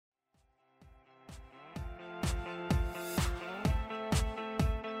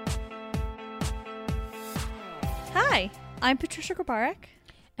Hi, I'm Patricia Grabarek.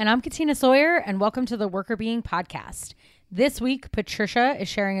 And I'm Katina Sawyer, and welcome to the Worker Being Podcast. This week, Patricia is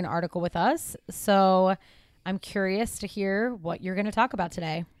sharing an article with us, so I'm curious to hear what you're going to talk about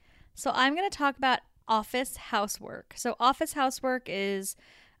today. So I'm going to talk about office housework. So office housework is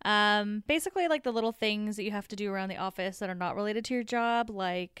basically like the little things that you have to do around the office that are not related to your job,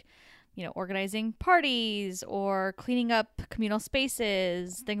 like, you know, organizing parties or cleaning up communal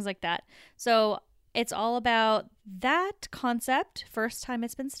spaces, things like that. So it's all about that concept, first time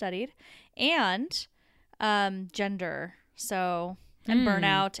it's been studied, and gender. So, and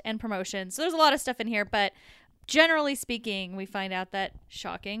burnout and promotion. So there's a lot of stuff in here, but generally speaking, we find out that,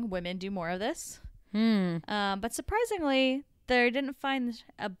 shocking, women do more of this. But surprisingly, they didn't find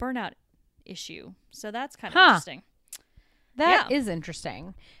a burnout issue. So that's kind of interesting. That is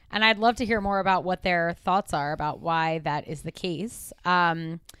interesting. And I'd love to hear more about what their thoughts are about why that is the case.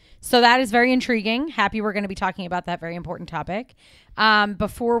 So that is very intriguing. Happy we're going to be talking about that very important topic.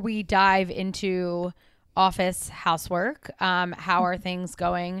 Before we dive into office housework, how are things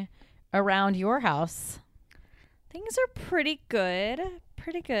going around your house? Things are pretty good.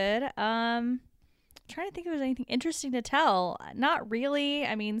 Pretty good. Trying to think if there's anything interesting to tell. Not really.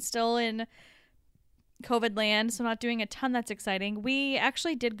 I mean, still in COVID land, so not doing a ton that's exciting. We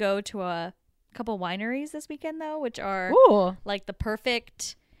actually did go to a couple wineries this weekend, though, which are like the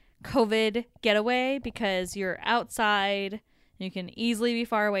perfect COVID getaway because you're outside. You can easily be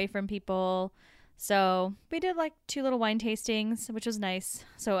far away from people. So we did like 2 little wine tastings, which was nice.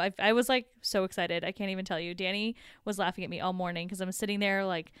 So I was like so excited. I can't even tell you. Danny was laughing at me all morning because I'm sitting there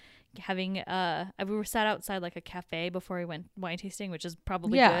like having we were sat outside like a cafe before we went wine tasting, which is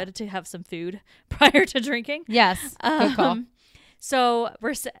probably good to have some food prior to drinking. Yes, good call. So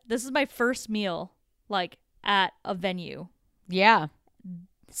this is my first meal like at a venue. Yeah.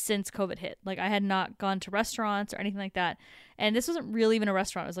 Since COVID hit. Like I had not gone to restaurants or anything like that. And this wasn't really even a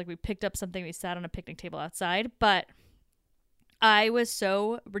restaurant. It was like we picked up something, we sat on a picnic table outside, but I was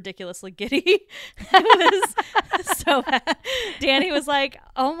so ridiculously giddy. It was so bad. Danny was like,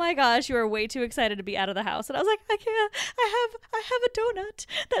 "Oh my gosh, you are way too excited to be out of the house." And I was like, "I can't. I have a donut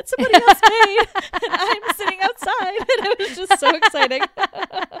that somebody else made, and I'm sitting outside." And it was just so exciting.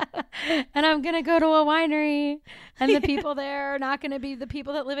 And I'm gonna go to a winery, and the people there are not gonna be the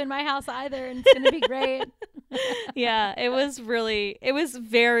people that live in my house either, and it's gonna be great. Yeah, it was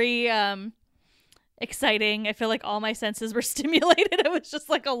very exciting. I feel like all my senses were stimulated. It was just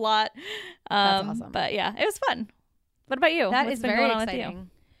like a lot. That's awesome. But yeah, it was fun. What about you? That What's is been very going on exciting.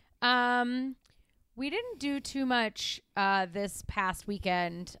 With you? We didn't do too much this past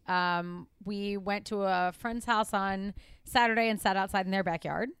weekend. We went to a friend's house on Saturday and sat outside in their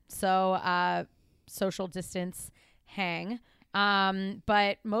backyard. So social distance hang.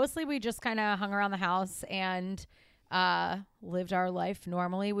 But mostly we just kind of hung around the house and lived our life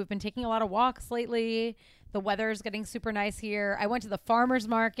normally. We've been taking a lot of walks lately. The weather's getting super nice here. I went to the farmer's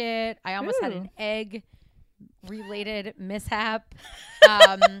market. I almost had an egg related mishap.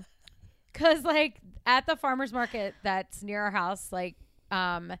 Cause like at the farmer's market that's near our house, like,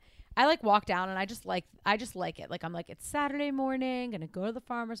 I like walk down and I just like it. Like, I'm like, it's Saturday morning, gonna go to the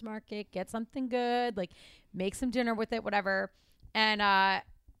farmer's market, get something good, like make some dinner with it, whatever. And,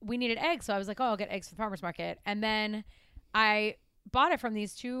 we needed eggs. So I was like, oh, I'll get eggs for the farmer's market. And then I bought it from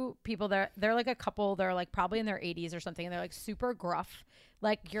these 2 people. They're like a couple. They're like probably in their 80s or something. And they're like super gruff.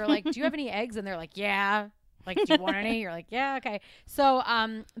 Like, you're like, do you have any eggs? And they're like, yeah. Like, do you want any? You're like, yeah, okay. So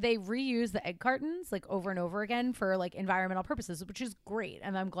they reuse the egg cartons like over and over again for like environmental purposes, which is great.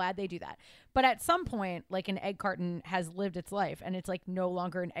 And I'm glad they do that. But at some point, like an egg carton has lived its life and it's like no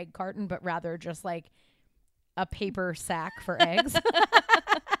longer an egg carton, but rather just like a paper sack for eggs.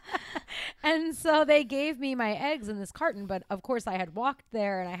 And so they gave me my eggs in this carton, but of course I had walked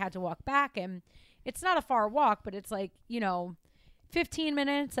there and I had to walk back, and it's not a far walk, but it's like, 15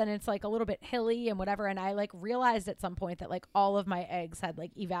 minutes and it's like a little bit hilly and whatever. And I like realized at some point that like all of my eggs had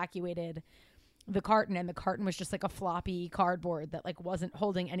like evacuated the carton, and the carton was just like a floppy cardboard that like wasn't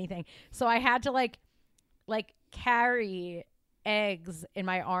holding anything. So I had to like carry eggs in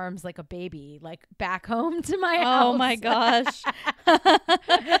my arms like a baby, like back home to my house. Oh my gosh.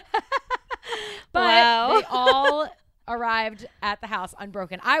 But wow. They all arrived at the house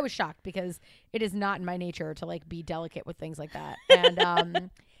unbroken. I was shocked because it is not in my nature to like be delicate with things like that.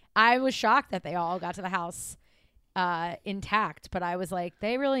 And I was shocked that they all got to the house intact, but I was like,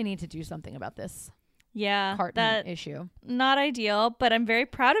 they really need to do something about this. Yeah, carton issue. Not ideal, but I'm very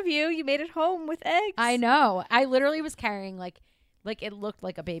proud of you. You made it home with eggs. I know. I literally was carrying like like it looked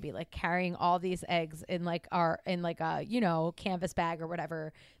like a baby, like carrying all these eggs in like a, you know, canvas bag or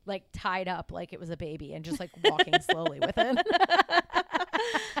whatever, like tied up like it was a baby and just like walking slowly with it.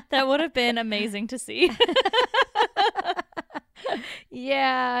 That would have been amazing to see.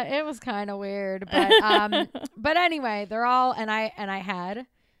 Yeah, it was kind of weird, but anyway, they're all, and I had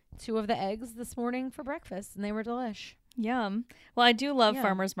 2 of the eggs this morning for breakfast and they were delish. Yum. Well, I do love Yeah.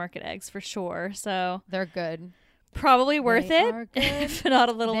 farmers market eggs for sure. So They're good. probably worth They it, are good. if not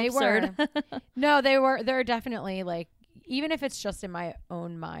a little They absurd. No, they're definitely like, even if it's just in my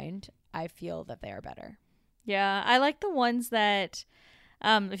own mind, I feel that they are better. Yeah, I like the ones that,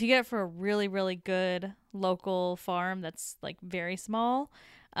 if you get it for a really, really good local farm that's like very small,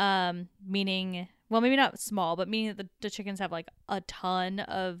 meaning, well, maybe not small, but meaning that the chickens have like a ton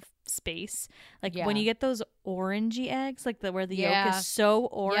of space. Like when you get those orangey eggs, like where the yolk is so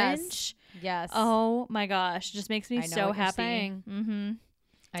orange. Yes. Oh my gosh, it just makes me so happy. Mm-hmm.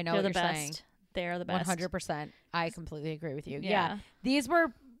 I know They're what the you're best. saying. They're the best. 100%. I completely agree with you. Yeah. These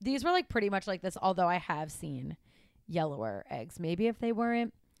were like pretty much like this, although I have seen yellower eggs. Maybe if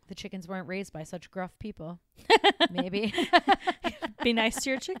the chickens weren't raised by such gruff people. Maybe. Be nice to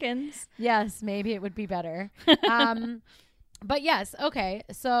your chickens. Yes, maybe it would be better. But yes, okay.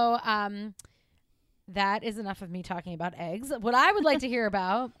 So that is enough of me talking about eggs. What I would like to hear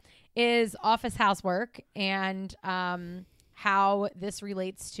about is office housework and how this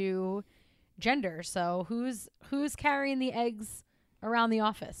relates to gender. So who's carrying the eggs around the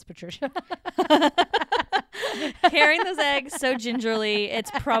office, Patricia? Carrying those eggs so gingerly,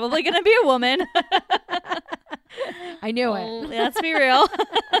 it's probably going to be a woman. I knew it. Let's be real.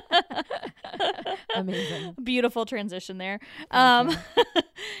 Amazing. Beautiful transition there. Thank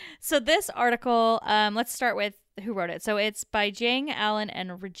So this article, let's start with who wrote it. So it's by Jang, Allen,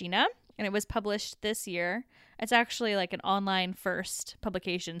 and Regina, and it was published this year. It's actually like an online first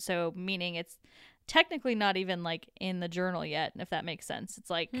publication, so meaning it's technically not even like in the journal yet, if that makes sense. It's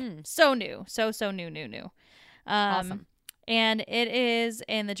like so new, so new. Awesome. And it is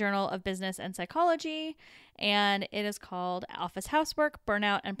in the Journal of Business and Psychology, and it is called Office Housework,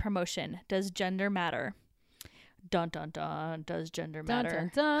 Burnout, and Promotion. Does Gender Matter? Dun, dun, dun. Does gender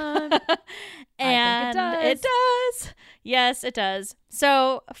matter? Dun, dun, dun. And I think it does. Yes, it does.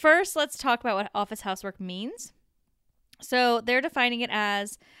 So first, let's talk about what office housework means. So they're defining it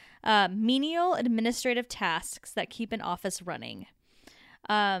as menial administrative tasks that keep an office running.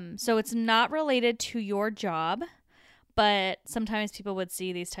 So it's not related to your job, but sometimes people would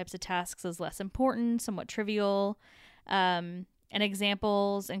see these types of tasks as less important, somewhat trivial. And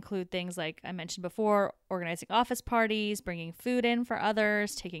examples include things like I mentioned before, organizing office parties, bringing food in for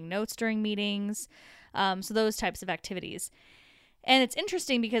others, taking notes during meetings. So those types of activities. And it's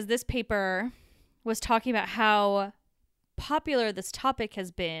interesting because this paper was talking about how popular this topic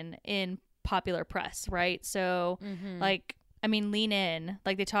has been in popular press, right? So like, I mean, Lean In,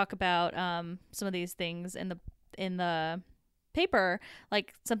 like they talk about some of these things in the paper,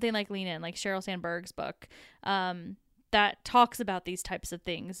 like something like Lean In, like Sheryl Sandberg's book, that talks about these types of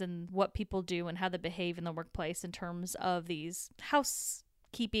things and what people do and how they behave in the workplace in terms of these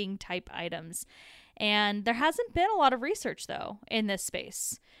housekeeping type items. And there hasn't been a lot of research, though, in this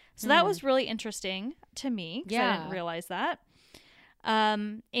space. So that was really interesting to me because I didn't realize that.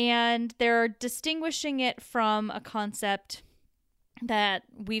 And they're distinguishing it from a concept that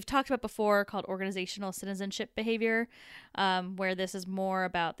we've talked about before called organizational citizenship behavior, where this is more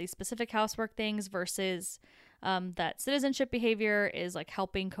about these specific housework things versus that citizenship behavior is like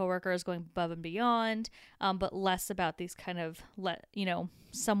helping coworkers, going above and beyond, but less about these kind of,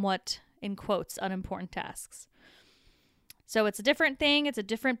 somewhat, in quotes, unimportant tasks. So it's a different thing. It's a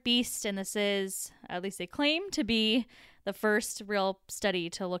different beast. And this is, at least they claim, to be the first real study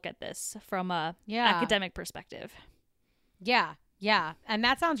to look at this from a academic perspective. Yeah. Yeah. And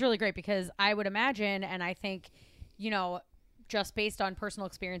that sounds really great because I would imagine, and I think, just based on personal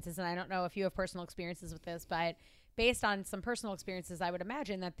experiences, and I don't know if you have personal experiences with this, but based on some personal experiences, I would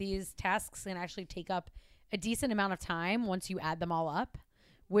imagine that these tasks can actually take up a decent amount of time once you add them all up,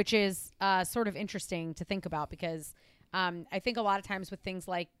 which is sort of interesting to think about because I think a lot of times with things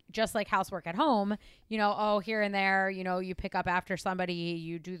like just like housework at home, here and there, you pick up after somebody,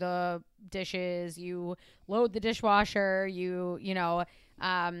 you do the dishes, you load the dishwasher, you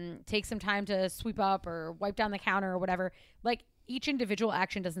take some time to sweep up or wipe down the counter or whatever. Like each individual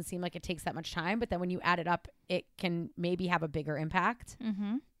action doesn't seem like it takes that much time, but then when you add it up, it can maybe have a bigger impact.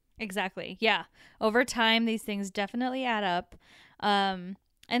 Mm-hmm. Exactly. Yeah. Over time, these things definitely add up. And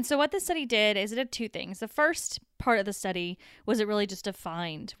And so what the study did is it did two things. The first part of the study was it really just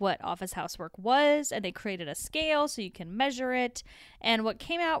defined what office housework was, and they created a scale so you can measure it. And what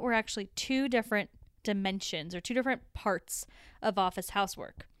came out were actually two different dimensions or two different parts of office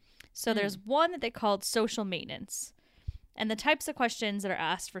housework. So there's one that they called social maintenance. And the types of questions that are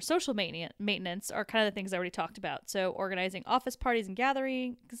asked for social maintenance are kind of the things I already talked about. So organizing office parties and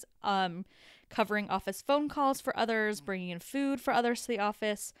gatherings, covering office phone calls for others, bringing in food for others to the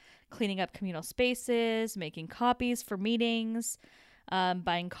office, cleaning up communal spaces, making copies for meetings,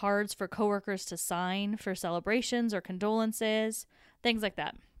 buying cards for coworkers to sign for celebrations or condolences, things like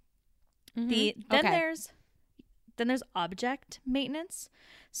that. Then there's object maintenance.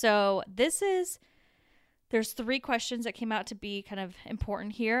 So there's three questions that came out to be kind of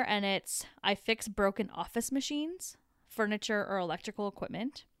important here, and it's I fix broken office machines, furniture, or electrical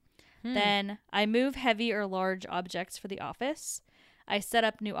equipment. Then I move heavy or large objects for the office. I set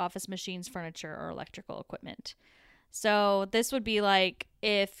up new office machines, furniture, or electrical equipment. So this would be like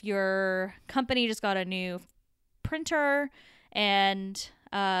if your company just got a new printer and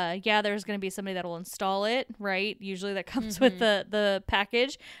there's going to be somebody that will install it, right? Usually that comes with the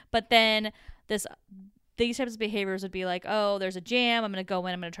package. But then these types of behaviors would be like, oh, there's a jam. I'm going to go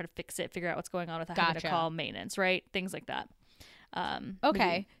in. I'm going to try to fix it, figure out what's going on without having to call maintenance, right? Things like that.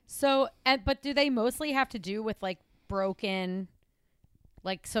 Okay. So, but do they mostly have to do with like broken,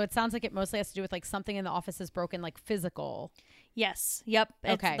 like, so it sounds like it mostly has to do with like something in the office is broken, like physical. Yes. Yep.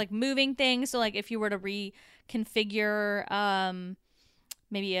 It's like moving things. So like if you were to reconfigure,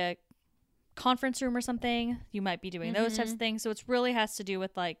 maybe a conference room or something, you might be doing those types of things. So it really has to do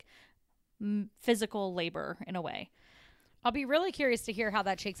with like physical labor in a way. I'll be really curious to hear how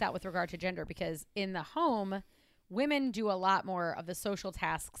that shakes out with regard to gender, because in the home, women do a lot more of the social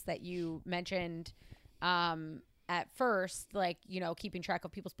tasks that you mentioned at first, like, you know, keeping track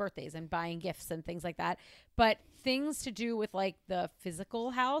of people's birthdays and buying gifts and things like that. But things to do with like the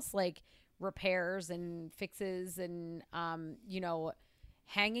physical house, like repairs and fixes and, you know,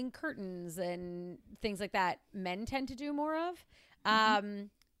 hanging curtains and things like that, men tend to do more of.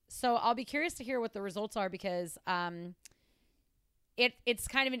 So I'll be curious to hear what the results are, because it's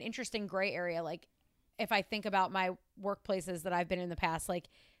kind of an interesting gray area. Like if I think about my workplaces that I've been in the past, like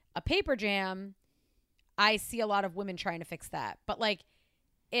a paper jam, I see a lot of women trying to fix that. But like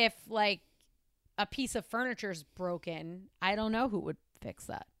if like a piece of furniture is broken, I don't know who would fix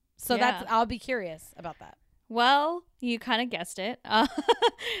that. So I'll be curious about that. Well, you kind of guessed it.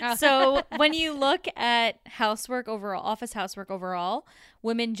 So when you look at housework overall, office housework overall,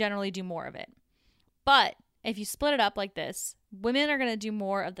 women generally do more of it. But if you split it up like this, women are going to do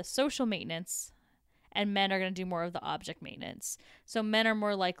more of the social maintenance and men are going to do more of the object maintenance. So men are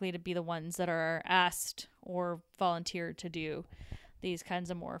more likely to be the ones that are asked or volunteered to do these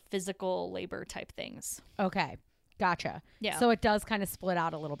kinds of more physical labor type things. Okay. Gotcha. Yeah. So it does kind of split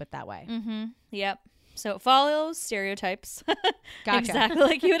out a little bit that way. Yep. So it follows stereotypes. Gotcha. Exactly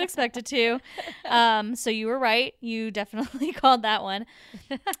like you would expect it to. So you were right. You definitely called that one.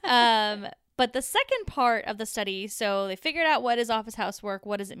 But the second part of the study, so they figured out what is office housework,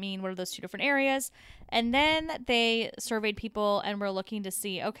 what does it mean, what are those two different areas, and then they surveyed people and were looking to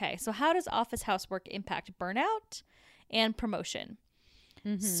see, okay, so how does office housework impact burnout and promotion?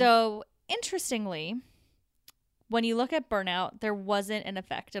 So interestingly, when you look at burnout, there wasn't an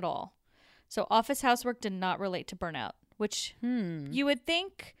effect at all. So office housework did not relate to burnout, which you would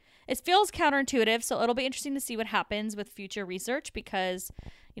think, it feels counterintuitive. So it'll be interesting to see what happens with future research, because,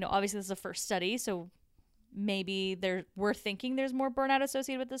 you know, obviously this is a first study. So maybe we're thinking there's more burnout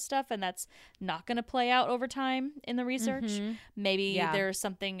associated with this stuff, and that's not going to play out over time in the research. Maybe there's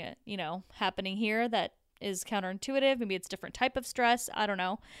something, you know, happening here that is counterintuitive. Maybe it's a different type of stress. I don't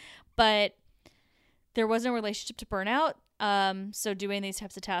know. But there wasn't a relationship to burnout. So doing these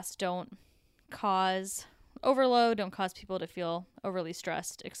types of tasks don't cause overload, don't cause people to feel overly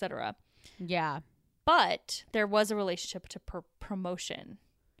stressed, etc. Yeah. But there was a relationship to promotion.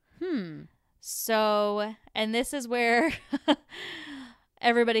 So, and this is where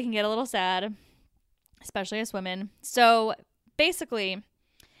everybody can get a little sad, especially us women. So basically,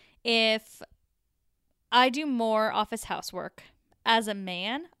 if I do more office housework as a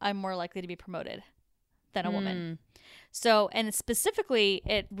man, I'm more likely to be promoted than a woman. So, and specifically,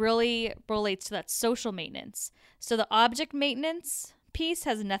 it really relates to that social maintenance. So the object maintenance piece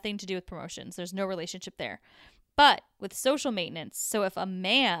has nothing to do with promotions. There's no relationship there. But with social maintenance, so if a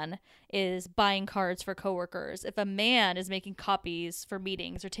man is buying cards for coworkers, if a man is making copies for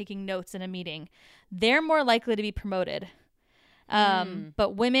meetings or taking notes in a meeting, they're more likely to be promoted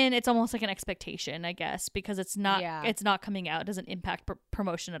But women, it's almost like an expectation, I guess, because it's not Yeah. it's not coming out. It doesn't impact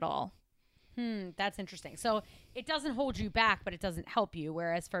promotion at all. That's interesting. So it doesn't hold you back, but it doesn't help you.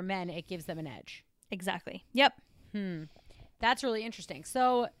 Whereas for men, it gives them an edge. Exactly. Yep. That's really interesting.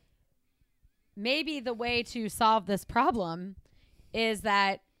 So maybe the way to solve this problem is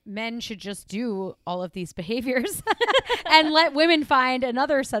that men should just do all of these behaviors and let women find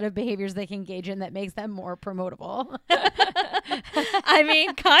another set of behaviors they can engage in that makes them more promotable. I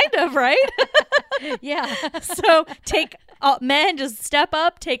mean, kind of, right? Yeah. So men just step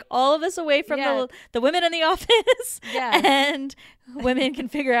up, take all of this away from the women in the office, and women can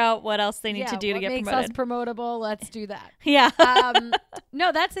figure out what else they need to do to get makes promoted. us promotable. Let's do that. Yeah.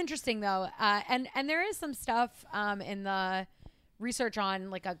 No, that's interesting though. And there is some stuff in the research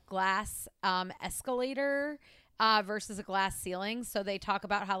on like a glass escalator versus a glass ceiling. So they talk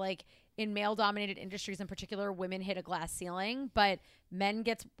about how like in male dominated industries in particular, women hit a glass ceiling, but men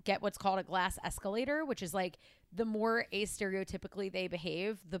get what's called a glass escalator, which is like the more astereotypically they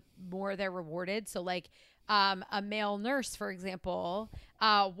behave, the more they're rewarded. So like a male nurse, for example,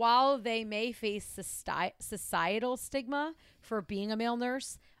 while they may face societal stigma for being a male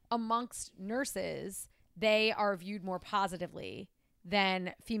nurse, amongst nurses, they are viewed more positively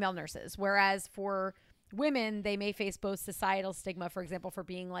than female nurses. Whereas for women, they may face both societal stigma, for example, for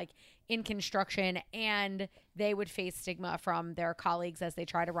being like in construction, and they would face stigma from their colleagues as they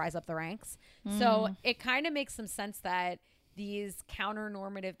try to rise up the ranks. So it kind of makes some sense that these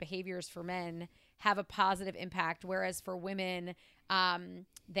counter-normative behaviors for men have a positive impact, whereas for women,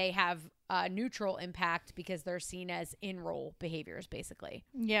 they have a neutral impact because they're seen as in-role behaviors, basically.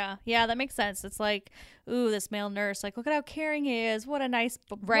 Yeah, that makes sense. It's like, ooh, this male nurse, like, look at how caring he is. What a nice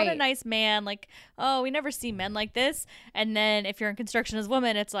man. Like, oh, we never see men like this. And then if you're in construction as a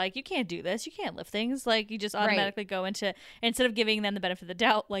woman, it's like, you can't do this. You can't lift things. Like, you just automatically go into, instead of giving them the benefit of the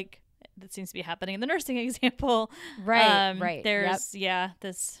doubt, like that seems to be happening in the nursing example. Right. There's,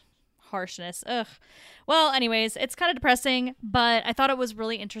 this harshness. Ugh. Well, anyways, it's kind of depressing, but I thought it was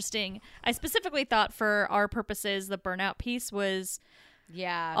really interesting. I specifically thought for our purposes, the burnout piece was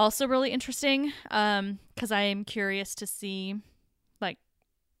also really interesting, because I am curious to see like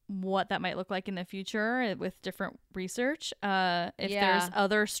what that might look like in the future with different research, if there's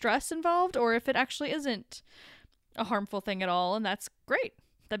other stress involved or if it actually isn't a harmful thing at all. And that's great.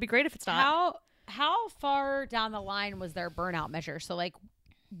 That'd be great if it's not. How far down the line was their burnout measure? So like,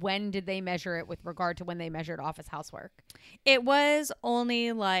 when did they measure it with regard to when they measured office housework? It was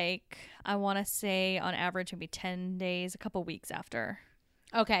only like, I want to say on average, maybe 10 days, a couple weeks after.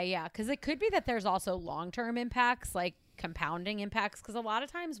 Okay, yeah. Because it could be that there's also long-term impacts, like compounding impacts. Because a lot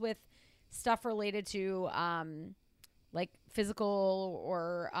of times with stuff related to like physical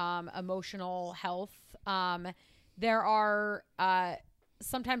or emotional health, there are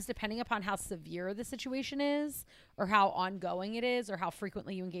sometimes, depending upon how severe the situation is or how ongoing it is or how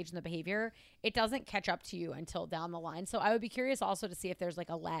frequently you engage in the behavior, it doesn't catch up to you until down the line. So I would be curious also to see if there's like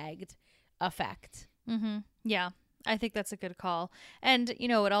a lagged effect. Yeah, I think that's a good call. And,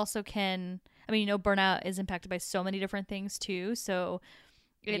 it also burnout is impacted by so many different things too. So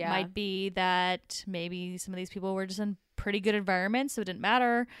it might be that maybe some of these people were just in pretty good environments, so it didn't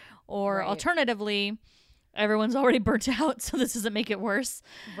matter. Or alternatively, everyone's already burnt out, so this doesn't make it worse.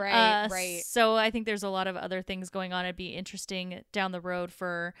 Right. So I think there's a lot of other things going on. It'd be interesting down the road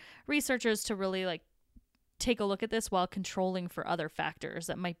for researchers to really like take a look at this while controlling for other factors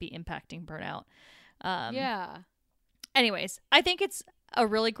that might be impacting burnout. Anyways, I think it's a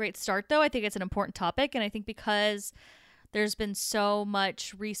really great start, though. I think it's an important topic, and I think because there's been so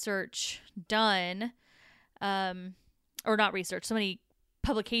much research done, or not research, so many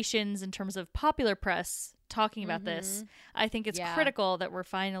publications in terms of popular press talking about this, I think it's critical that we're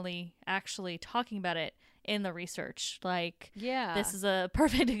finally actually talking about it in the research. Like, this is a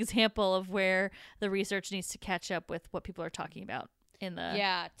perfect example of where the research needs to catch up with what people are talking about in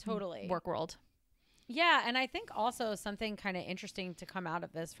the work world. Yeah, and I think also something kind of interesting to come out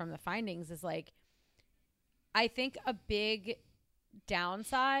of this from the findings is like, I think a big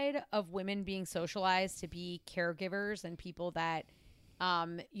downside of women being socialized to be caregivers and people that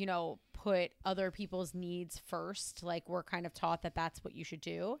put other people's needs first, like we're kind of taught that that's what you should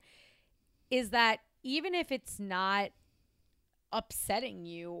do, is that even if it's not upsetting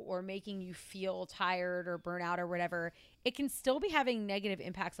you or making you feel tired or burnout or whatever, it can still be having negative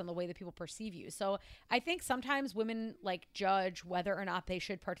impacts on the way that people perceive you. So I think sometimes women like judge whether or not they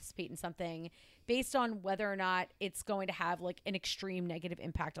should participate in something based on whether or not it's going to have like an extreme negative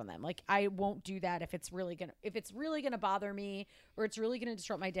impact on them. Like I won't do that if it's really gonna bother me, or it's really gonna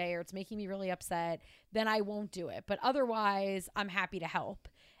disrupt my day, or it's making me really upset, then I won't do it. But otherwise, I'm happy to help.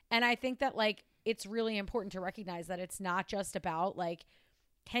 And I think that like it's really important to recognize that it's not just about like,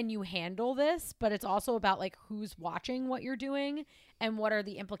 can you handle this? But it's also about like who's watching what you're doing and what are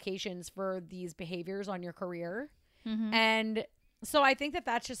the implications for these behaviors on your career. Mm-hmm. And so I think that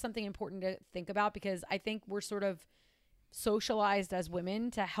that's just something important to think about, because I think we're sort of socialized as women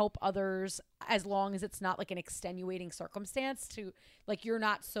to help others as long as it's not like an extenuating circumstance, to like you're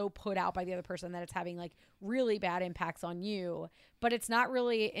not so put out by the other person that it's having like really bad impacts on you. But it's not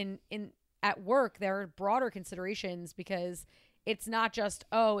really in at work. There are broader considerations, because it's not just,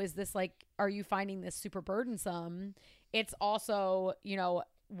 oh, is this like, are you finding this super burdensome? It's also, you know,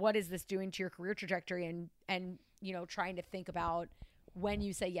 what is this doing to your career trajectory, and you know, trying to think about when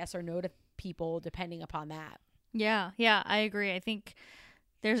you say yes or no to people depending upon that. Yeah, I agree. I think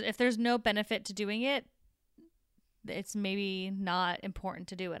if there's no benefit to doing it, it's maybe not important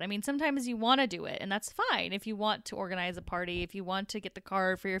to do it. I mean, sometimes you want to do it, and that's fine if you want to organize a party, if you want to get the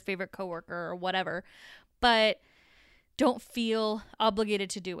card for your favorite coworker or whatever, but don't feel obligated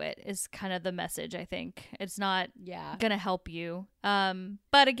to do it is kind of the message. I think it's not gonna help you.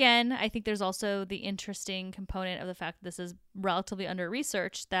 But again, I think there's also the interesting component of the fact that this is relatively under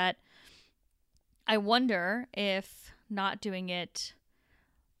researched, that I wonder if not doing it,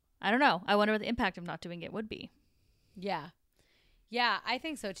 I don't know, I wonder what the impact of not doing it would be. Yeah, I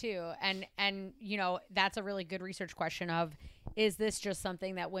think so too. And you know, that's a really good research question of, is this just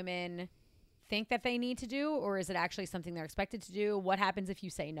something that women think that they need to do, or is it actually something they're expected to do? What happens if you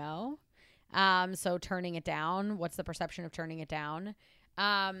say no? So turning it down, what's the perception of turning it down?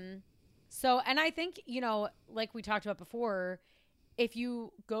 So, and I think, you know, like we talked about before, if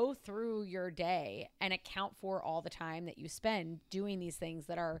you go through your day and account for all the time that you spend doing these things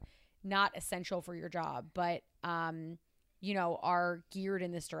that are not essential for your job, but, you know, are geared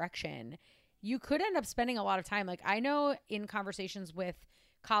in this direction, you could end up spending a lot of time. Like I know in conversations with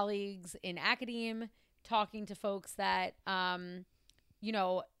colleagues in academe, talking to folks that, you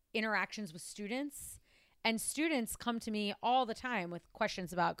know, interactions with students, and students come to me all the time with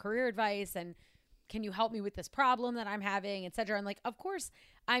questions about career advice and, can you help me with this problem that I'm having, et cetera. And like, of course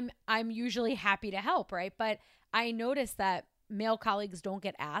I'm usually happy to help. Right. But I notice that male colleagues don't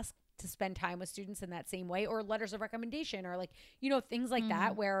get asked to spend time with students in that same way, or letters of recommendation, or like, you know, things like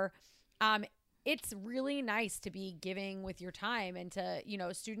that, where, it's really nice to be giving with your time, and to, you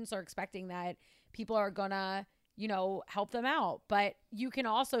know, students are expecting that people are gonna, you know, help them out. But you can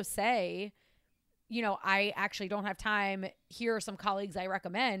also say, you know, I actually don't have time. Here are some colleagues I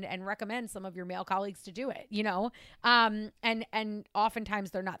recommend, and recommend some of your male colleagues to do it, you know? And oftentimes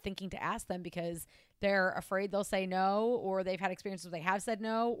they're not thinking to ask them because they're afraid they'll say no, or they've had experiences where they have said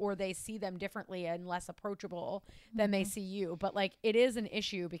no, or they see them differently and less approachable than they see you. But like, it is an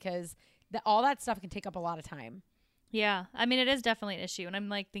issue because all that stuff can take up a lot of time. Yeah. I mean, it is definitely an issue. And I'm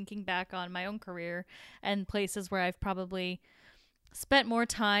like thinking back on my own career and places where I've probably spent more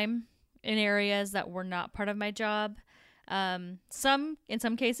time in areas that were not part of my job. In some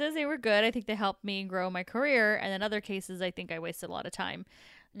cases they were good. I think they helped me grow my career. And in other cases, I think I wasted a lot of time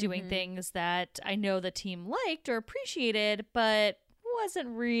doing things that I know the team liked or appreciated, but wasn't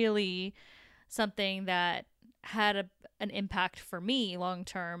really something that had an impact for me long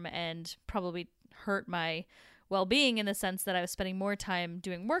term, and probably hurt my well-being in the sense that I was spending more time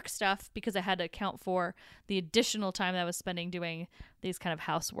doing work stuff because I had to account for the additional time that I was spending doing these kind of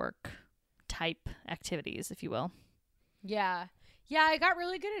housework type activities, if you will. Yeah, I got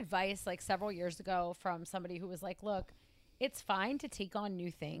really good advice like several years ago from somebody who was like, look, it's fine to take on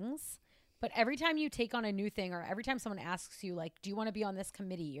new things, but every time you take on a new thing, or every time someone asks you like, do you want to be on this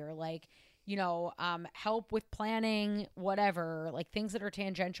committee, or like, you know, help with planning, whatever, like things that are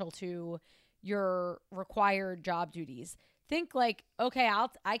tangential to your required job duties, think like, okay,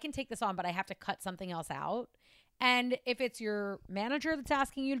 I can take this on, but I have to cut something else out. And if it's your manager that's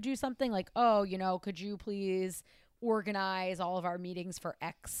asking you to do something like, oh, you know, could you please organize all of our meetings for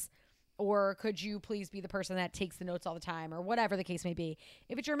X? Or could you please be the person that takes the notes all the time, or whatever the case may be.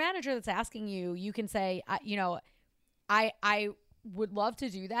 If it's your manager that's asking you, you can say, you know, I would love to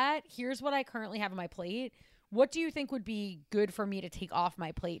do that. Here's what I currently have on my plate. What do you think would be good for me to take off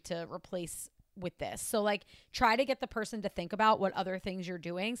my plate to replace with this? So like, try to get the person to think about what other things you're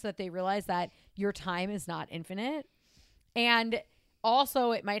doing so that they realize that your time is not infinite. And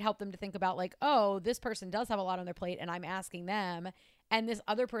also it might help them to think about like, oh, this person does have a lot on their plate and I'm asking them, and this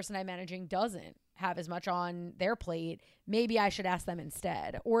other person I'm managing doesn't have as much on their plate. Maybe I should ask them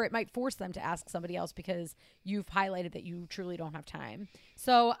instead. Or it might force them to ask somebody else because you've highlighted that you truly don't have time.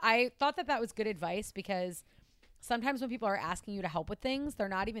 So I thought that that was good advice, because sometimes when people are asking you to help with things, they're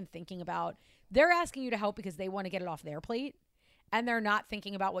not even thinking about, they're asking you to help because they want to get it off their plate, and they're not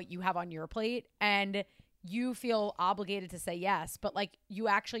thinking about what you have on your plate. And you feel obligated to say yes, but like you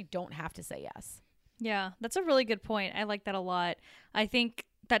actually don't have to say yes. Yeah, that's a really good point. I like that a lot. I think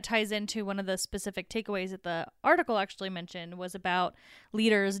that ties into one of the specific takeaways that the article actually mentioned, was about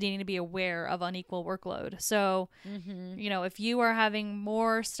leaders needing to be aware of unequal workload. So, if you are having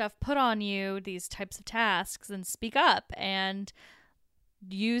more stuff put on you, these types of tasks, then speak up and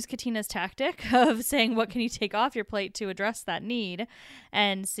use Katina's tactic of saying, what can you take off your plate to address that need,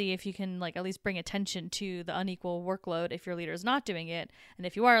 and see if you can like at least bring attention to the unequal workload if your leader is not doing it. And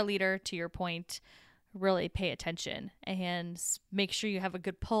if you are a leader, to your point, really pay attention and make sure you have a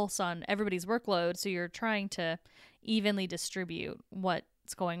good pulse on everybody's workload, so you're trying to evenly distribute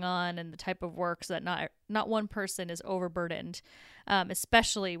what's going on and the type of work, so that not one person is overburdened,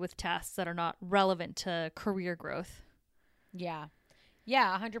 especially with tasks that are not relevant to career growth. Yeah,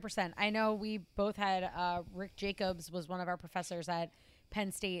 100%. I know we both had Rick Jacobs was one of our professors at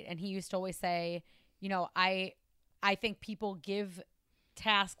Penn State, and he used to always say, I think people give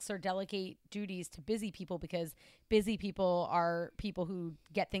tasks or delegate duties to busy people because busy people are people who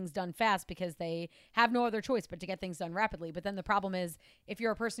get things done fast because they have no other choice but to get things done rapidly. But then the problem is, if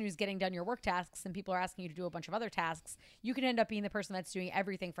you're a person who's getting done your work tasks and people are asking you to do a bunch of other tasks, you can end up being the person that's doing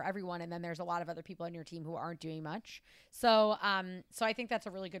everything for everyone, and then there's a lot of other people on your team who aren't doing much. So I think that's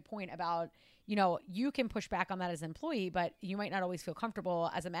a really good point about, you can push back on that as an employee, but you might not always feel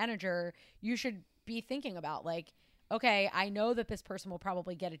comfortable. As a manager, you should be thinking about like, okay, I know that this person will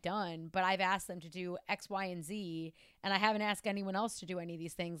probably get it done, but I've asked them to do X, Y, and Z, and I haven't asked anyone else to do any of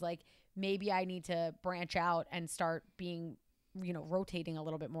these things. Like, maybe I need to branch out and start being, rotating a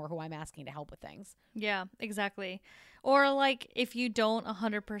little bit more who I'm asking to help with things. Yeah, exactly. Or like if you don't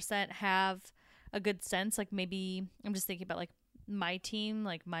 100% have a good sense, like maybe I'm just thinking about like my team,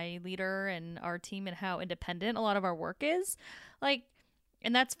 like my leader and our team, and how independent a lot of our work is. Like,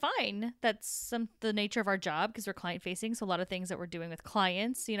 and that's fine. That's the nature of our job, because we're client facing. So a lot of things that we're doing with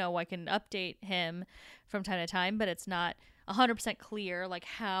clients, I can update him from time to time, but it's not 100% clear like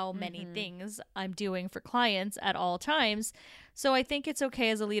how many things I'm doing for clients at all times. So I think it's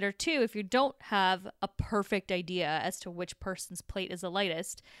okay as a leader too, if you don't have a perfect idea as to which person's plate is the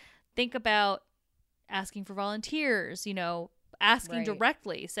lightest, think about asking for volunteers, asking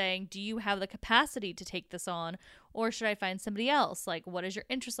directly, saying, do you have the capacity to take this on, or should I find somebody else? Like, what is your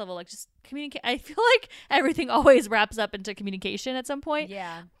interest level? Like, just communicate. I feel like everything always wraps up into communication at some point.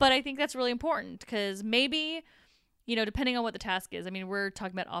 Yeah. But I think that's really important, because maybe, depending on what the task is, I mean, we're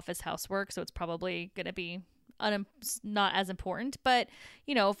talking about office housework, so it's probably going to be not as important. But,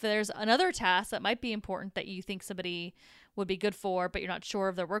 if there's another task that might be important that you think somebody would be good for, but you're not sure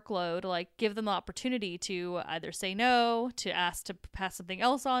of their workload, like give them the opportunity to either say no, to ask to pass something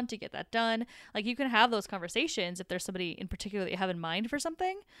else on to get that done. Like, you can have those conversations if there's somebody in particular that you have in mind for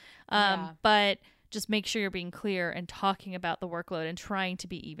something. But just make sure you're being clear and talking about the workload and trying to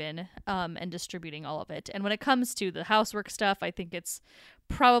be even, and distributing all of it. And when it comes to the housework stuff, I think it's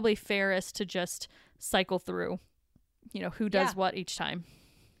probably fairest to just cycle through, who does what each time.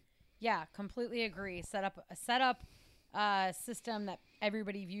 Yeah, completely agree. Set up a system that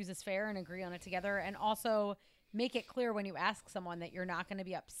everybody views as fair and agree on it together, and also make it clear when you ask someone that you're not going to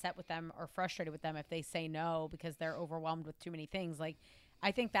be upset with them or frustrated with them if they say no because they're overwhelmed with too many things. Like,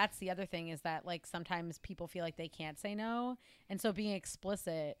 I think that's the other thing, is that like sometimes people feel like they can't say no, and so being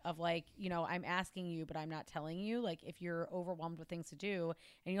explicit of like, I'm asking you but I'm not telling you, like if you're overwhelmed with things to do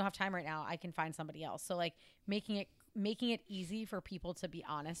and you don't have time right now, I can find somebody else. So like making it easy for people to be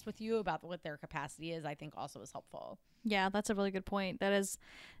honest with you about what their capacity is, I think also is helpful. Yeah, that's a really good point. That is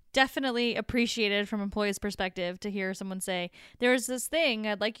definitely appreciated from employees' perspective, to hear someone say, there's this thing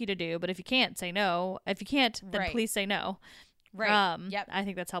I'd like you to do, but if you can't, say no. If you can't, then please say no. Right. Yep. I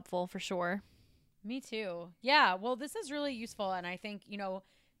think that's helpful for sure. Me too. Yeah. Well, this is really useful. And I think,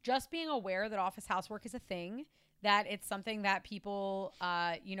 just being aware that office housework is a thing, that it's something that people,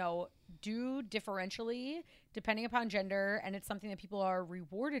 do differentially depending upon gender, and it's something that people are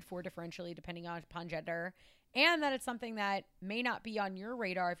rewarded for differentially depending upon gender, and that it's something that may not be on your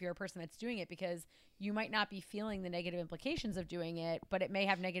radar if you're a person that's doing it, because you might not be feeling the negative implications of doing it, but it may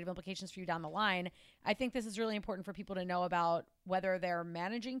have negative implications for you down the line. I think this is really important for people to know about whether they're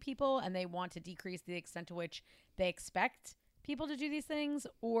managing people and they want to decrease the extent to which they expect people to do these things,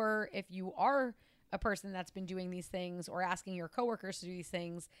 or if you are a person that's been doing these things or asking your coworkers to do these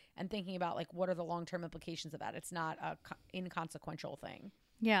things and thinking about like what are the long-term implications of that. It's not a inconsequential thing.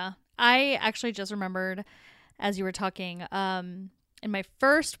 Yeah. I actually just remembered as you were talking, in my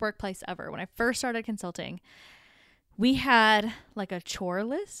first workplace ever, when I first started consulting, we had like a chore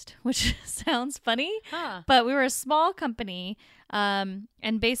list, which sounds funny, but we were a small company. And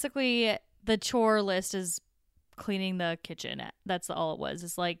basically the chore list is cleaning the kitchen. That's all it was.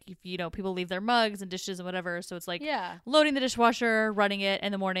 It's like, if people leave their mugs and dishes and whatever, so it's like loading the dishwasher, running it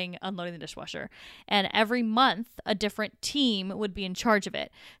in the morning, unloading the dishwasher, and every month a different team would be in charge of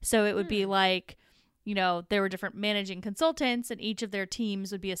it. So it would be like, there were different managing consultants, and each of their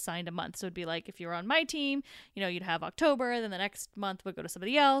teams would be assigned a month. So it'd be like, if you were on my team, you'd have October, then the next month would go to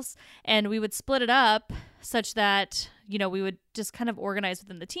somebody else, and we would split it up such that we would just kind of organize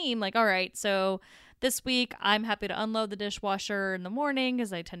within the team, like, all right, so this week, I'm happy to unload the dishwasher in the morning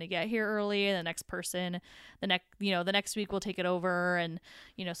because I tend to get here early. And the next person, the next week will take it over, and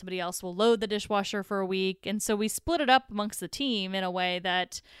somebody else will load the dishwasher for a week. And so we split it up amongst the team in a way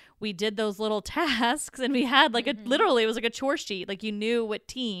that we did those little tasks, and we had like literally it was like a chore sheet. Like you knew what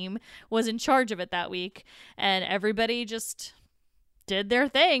team was in charge of it that week, and everybody just did their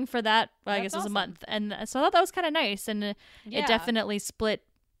thing for that. I guess it was a month, and so I thought that was kind of nice, and it definitely split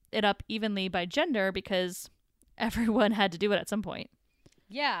it up evenly by gender because everyone had to do it at some point.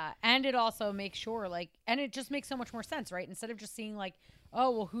 Yeah. And it also makes sure and it just makes so much more sense, right? Instead of just seeing like,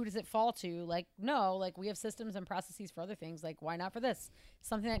 oh, well, who does it fall to? Like, no, like we have systems and processes for other things. Like, why not for this?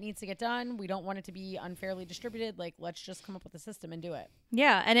 Something that needs to get done. We don't want it to be unfairly distributed. Like, let's just come up with a system and do it.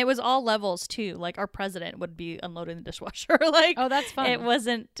 Yeah. And it was all levels too. Like our president would be unloading the dishwasher. Like, oh, that's fun. It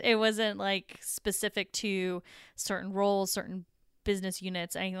wasn't like specific to certain roles, certain business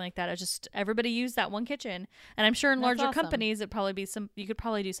units, anything like that. It's just everybody used that one kitchen, and I'm sure in larger companies it'd probably be you could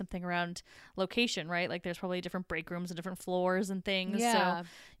probably do something around location, right? Like there's probably different break rooms and different floors and things, so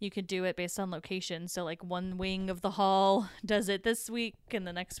you could do it based on location. So like one wing of the hall does it this week and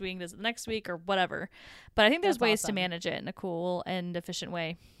the next wing does it the next week or whatever. But I think there's ways to manage it in a cool and efficient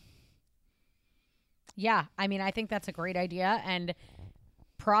way. Yeah, I mean, I think that's a great idea, and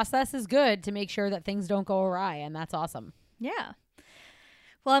process is good to make sure that things don't go awry, and that's awesome. Yeah.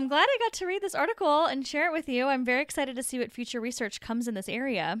 Well, I'm glad I got to read this article and share it with you. I'm very excited to see what future research comes in this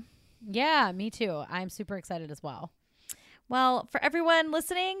area. Yeah, me too. I'm super excited as well. Well, for everyone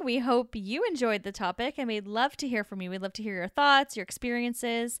listening, we hope you enjoyed the topic, and we'd love to hear from you. We'd love to hear your thoughts, your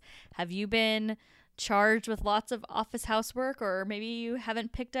experiences. Have you been charged with lots of office housework, or maybe you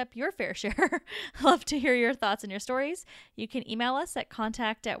haven't picked up your fair share? Love to hear your thoughts and your stories. You can email us at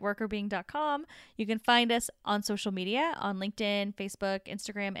contact@workerbeing.com. You can find us on social media on LinkedIn, Facebook,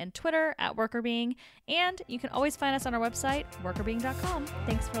 Instagram, and Twitter at workerbeing. And you can always find us on our website, workerbeing.com.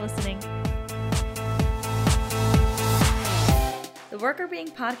 Thanks for listening. The Worker Being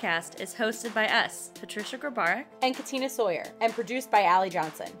podcast is hosted by us, Patricia Grabarek and Katina Sawyer, and produced by Allie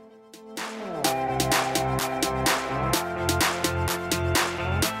Johnson.